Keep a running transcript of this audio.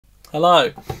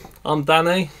Hello, I'm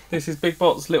Danny. This is Big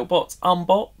Bots, Little Bots,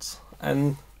 Unbots,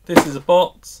 and this is a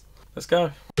bots. Let's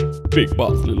go. Big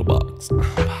bots, little bots.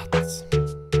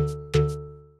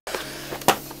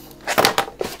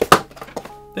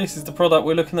 This is the product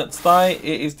we're looking at today.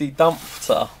 It is the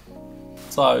Dumforter.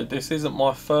 So this isn't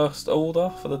my first order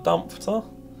for the Dumforter.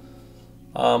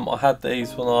 I had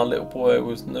these when our little boy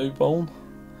was newborn,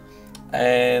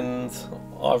 and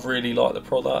I've really liked the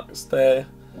products. They're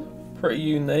pretty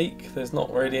unique. There's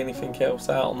not really anything else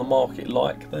out on the market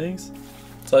like these.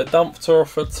 So Dumforter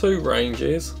offer two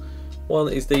ranges.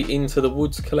 One is the Into the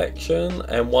Woods collection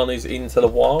and one is Into the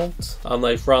Wilds, and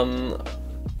they've run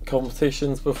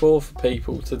competitions before for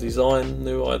people to design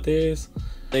new ideas.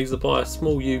 These are by a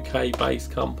small UK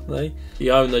based company. The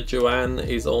owner Joanne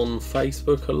is on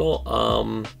Facebook a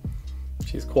lot.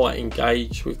 She's quite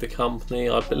engaged with the company.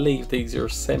 I believe these are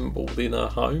assembled in her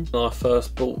home. When I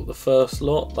first bought the first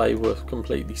lot, they were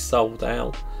completely sold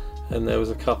out and there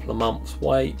was a couple of months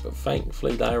wait, but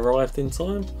thankfully they arrived in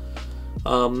time.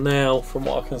 Now from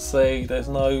what I can see, there's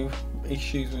no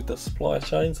issues with the supply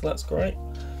chain, so that's great.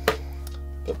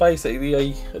 But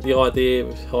basically the idea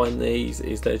behind these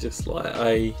is they're just like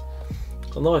a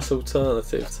nice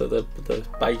alternative to the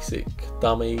basic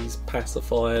dummies,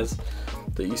 pacifiers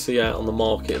that you see out on the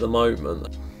market at the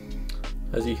moment.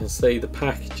 As you can see, the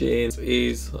packaging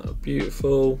is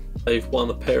beautiful. They've won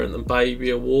the Parent and Baby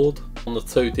Award on the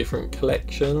two different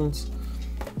collections.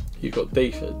 You've got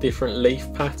different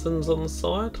leaf patterns on the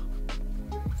side,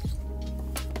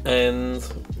 and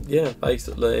yeah,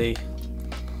 basically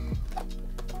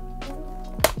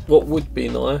what would be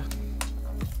nice,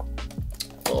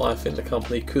 what I think the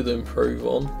company could improve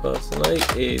on personally,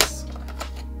 is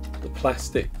the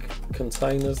plastic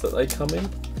containers that they come in.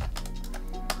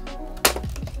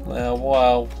 Now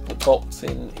while the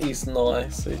boxing is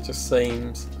nice, it just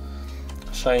seems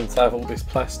a shame to have all this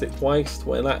plastic waste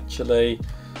when actually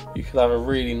you could have a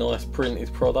really nice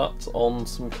printed product on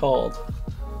some card,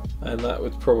 and that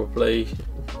would probably,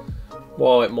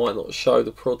 while it might not show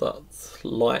the product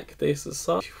like this as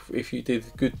such, if you did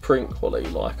good print quality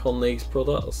like on these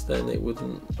products, then it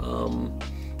wouldn't,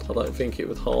 I don't think it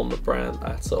would harm the brand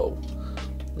at all,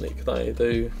 and it could only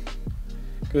do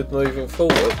good moving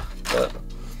forward. But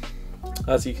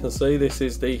as you can see, this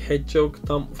is the Hedgehog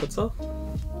Dumforter,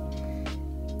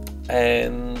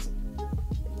 and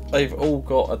they've all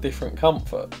got a different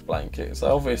comfort blanket.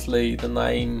 So obviously the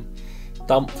name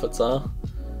Dumforter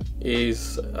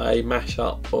is a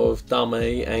mashup of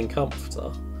dummy and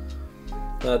comforter.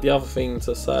 Now the other thing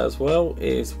to say as well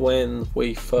is when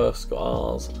we first got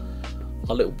ours,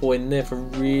 our little boy never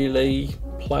really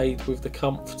played with the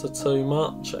comforter too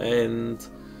much, and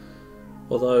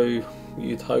although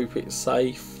you'd hope it's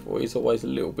safe, or he's always a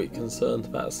little bit concerned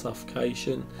about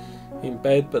suffocation in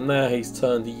bed, but now he's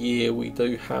turned a year, we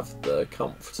do have the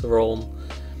comforter on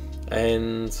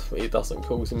and it doesn't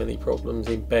cause him any problems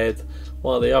in bed.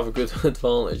 One of the other good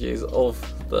advantages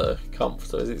of the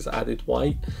comforter is its added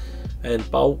weight and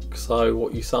bulk, so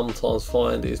what you sometimes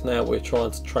find is now we're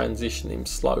trying to transition him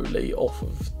slowly off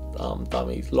of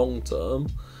dummies long term,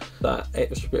 that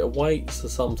extra bit of weight, so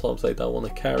sometimes they don't want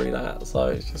to carry that, so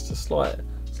it's just a slight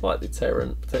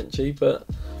deterrent potentially. But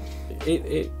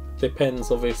it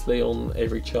depends obviously on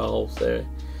every child. They're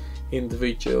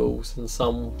individuals and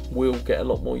some will get a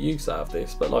lot more use out of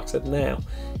this, but like I said, now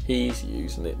he's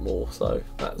using it more, so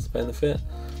that's the benefit.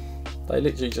 They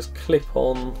literally just clip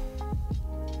on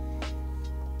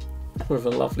with a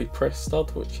lovely press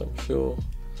stud, which I'm sure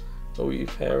all you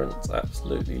parents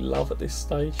absolutely love at this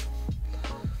stage.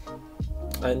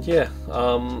 And yeah,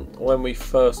 when we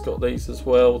first got these as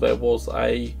well, there was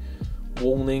a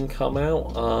warning come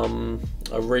out,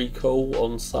 a recall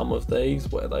on some of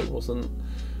these where they wasn't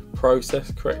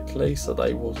processed correctly, so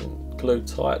they wasn't glued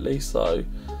tightly, so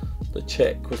the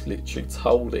check was literally to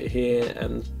hold it here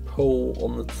and pull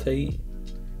on the T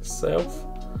itself.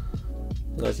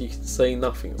 And as you can see,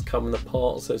 nothing's coming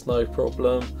apart, so there's no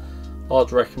problem.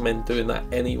 I'd recommend doing that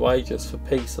anyway, just for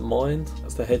peace of mind.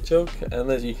 That's the Hedgehog, and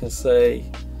as you can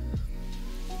see,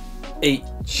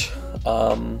 each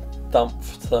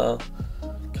Dumforter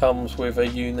comes with a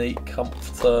unique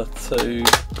comforter to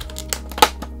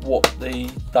what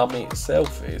the dummy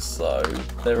itself is, so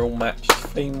they're all matched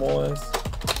theme wise.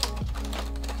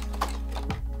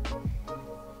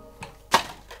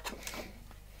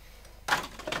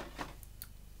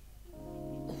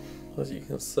 As you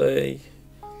can see,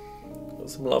 got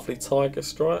some lovely tiger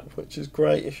stripe, which is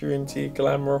great if you're into your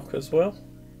glam rock as well.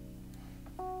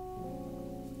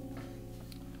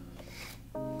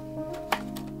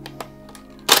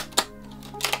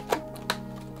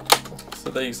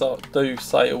 So these do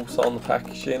say also on the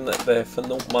packaging that they're for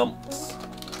 0 months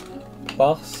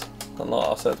plus, and like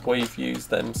I said, we've used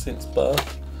them since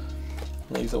birth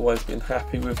and he's always been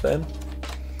happy with them.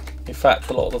 In fact,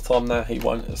 a lot of the time now he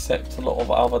won't accept a lot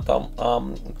of other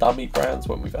dummy brands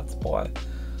when we've had to buy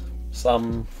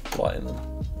some, like in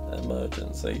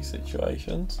emergency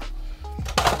situations.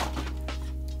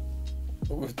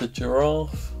 But with the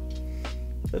giraffe,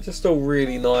 they're just all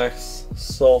really nice,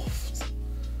 soft.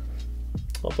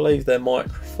 I believe they're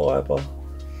microfiber,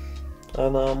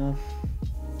 and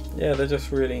yeah, they're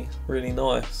just really, really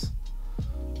nice.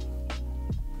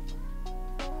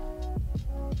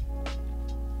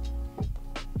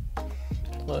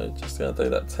 I'm just going to do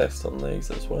that test on these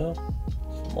as well,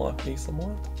 for my peace of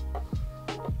mind.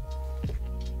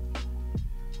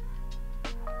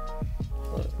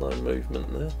 There's no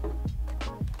movement there.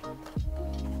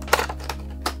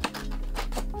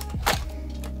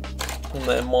 And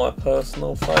they're my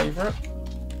personal favourite.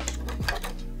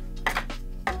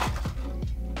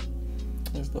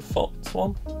 Here's the fox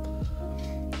one.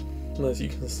 And as you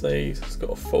can see, it's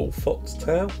got a full fox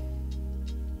tail.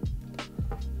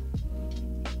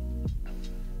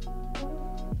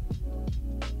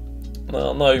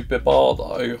 Now I know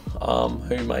Bibardo,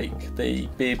 who make the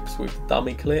bibs with the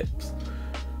dummy clips,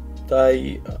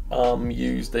 they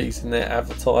use these in their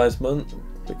advertisement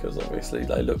because obviously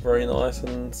they look very nice,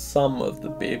 and some of the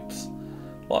bibs,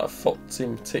 like Fox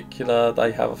in particular,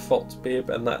 they have a Fox bib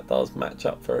and that does match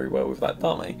up very well with that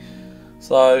dummy.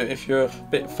 So if you're a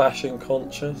bit fashion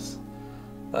conscious,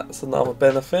 that's another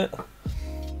benefit.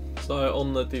 So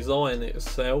on the design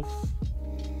itself,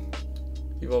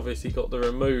 you've obviously got the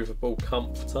removable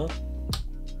comforter,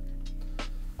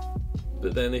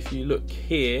 but then if you look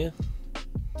here,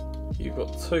 you've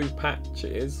got 2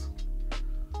 patches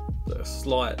that are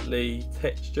slightly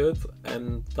textured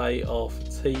and they are for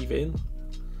teething,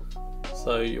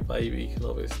 so your baby can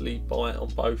obviously bite on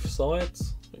both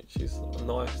sides, which is a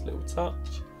nice little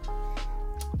touch.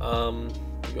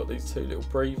 You've got these 2 little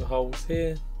breather holes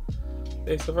here.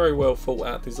 It's a very well thought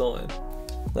out design.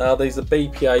 Now these are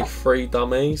BPA free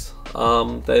dummies.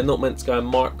 They're not meant to go in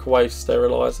microwave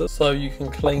sterilizer, so you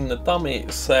can clean the dummy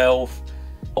itself,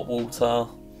 hot water,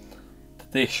 the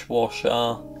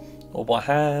dishwasher, or by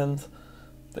hand.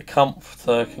 The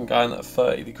comforter can go in at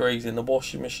 30 degrees in the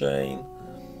washing machine.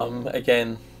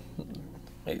 Again,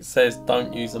 it says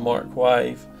don't use the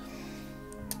microwave.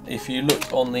 If you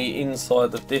look on the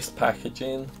inside of this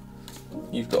packaging,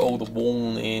 you've got all the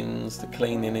warnings, the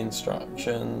cleaning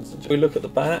instructions. If we look at the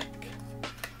back,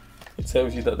 it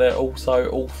tells you that they're also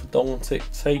orthodontic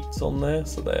teats on there,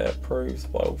 so they're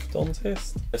approved by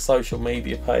orthodontists. Their social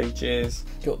media pages,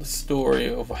 got the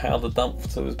story of how the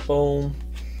Dumforter was born,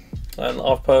 and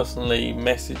I've personally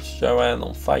messaged Joanne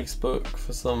on Facebook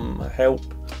for some help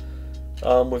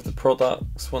with the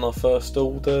products when I first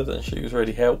ordered, and she was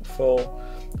really helpful.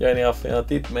 The only other thing I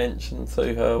did mention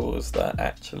to her was that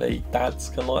actually dads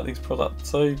can like these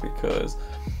products too, because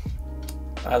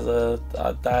as a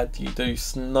dad you do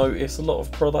notice a lot of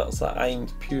products that are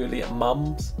aimed purely at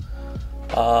mums,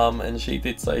 and she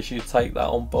did say she'd take that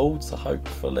on board, so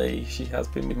hopefully she has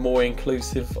been more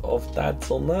inclusive of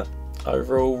dads on that.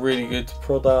 Overall, really good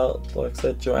product. Like I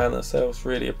said, Joanne herself's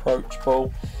really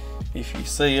approachable. If you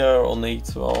see her or need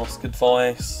to ask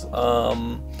advice,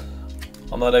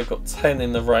 I know they've got 10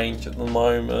 in the range at the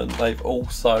moment. They've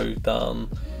also done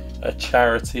a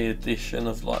charity edition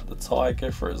of like the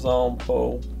tiger, for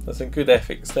example. There's some good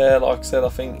ethics there. Like I said, I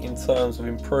think in terms of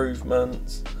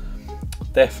improvements,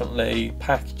 definitely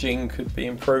packaging could be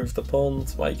improved upon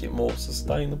to make it more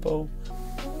sustainable.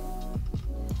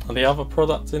 And the other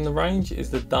product in the range is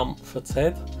the Dumforted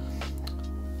Teddy,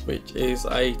 which is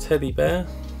a teddy bear,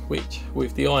 which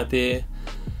with the idea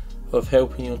of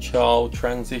helping your child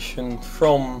transition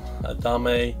from a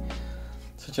dummy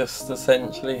to just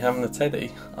essentially having a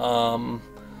teddy.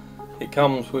 It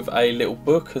comes with a little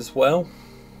book as well,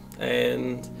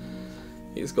 and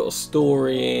it's got a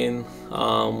story in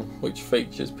which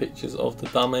features pictures of the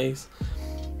dummies,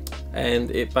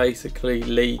 and it basically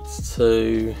leads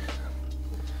to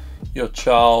your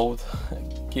child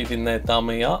giving their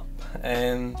dummy up,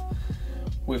 and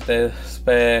with their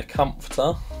spare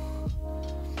comforter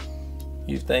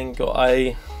you've then got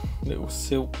a little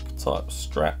silk type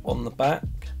strap on the back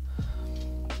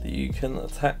that you can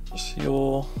attach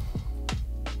your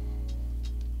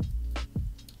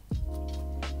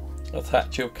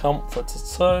comforter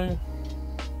to,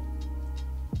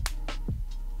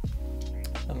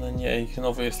 and then yeah, you can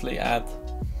obviously add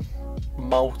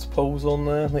multiples on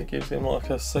there and it gives him like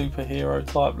a superhero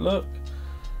type look.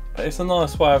 But it's a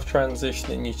nice way of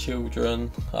transitioning your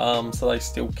children, so they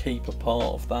still keep a part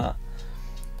of that.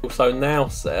 Also now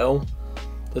sell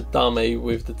the dummy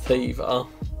with the Tiva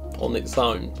on its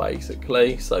own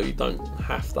basically, so you don't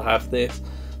have to have this.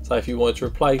 So if you wanted to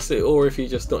replace it, or if you're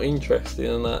just not interested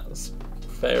in that, that's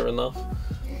fair enough.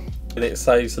 And it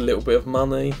saves a little bit of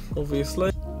money,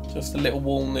 obviously. Just a little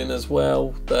warning as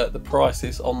well that the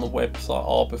prices on the website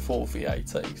are before VAT,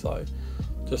 so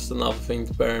just another thing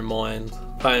to bear in mind.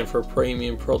 Paying for a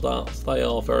premium product, they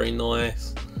are very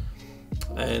nice,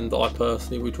 and I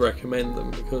personally would recommend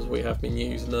them because we have been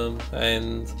using them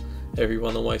and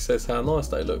everyone always says how nice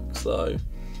they look. So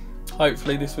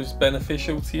hopefully this was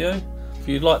beneficial to you. If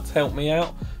you'd like to help me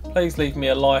out, please leave me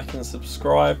a like and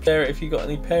subscribe. Share it if you've got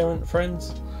any parent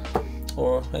friends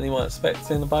or anyone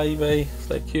expecting a baby, if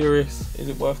they're curious, is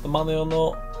it worth the money or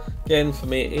not? Again, for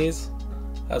me it is.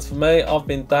 As for me, I've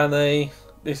been Danny.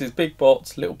 This is Big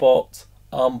Bots, Little Bots,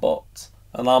 I'm Bots,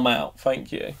 and I'm out.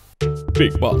 Thank you.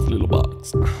 Big box, little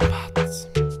box.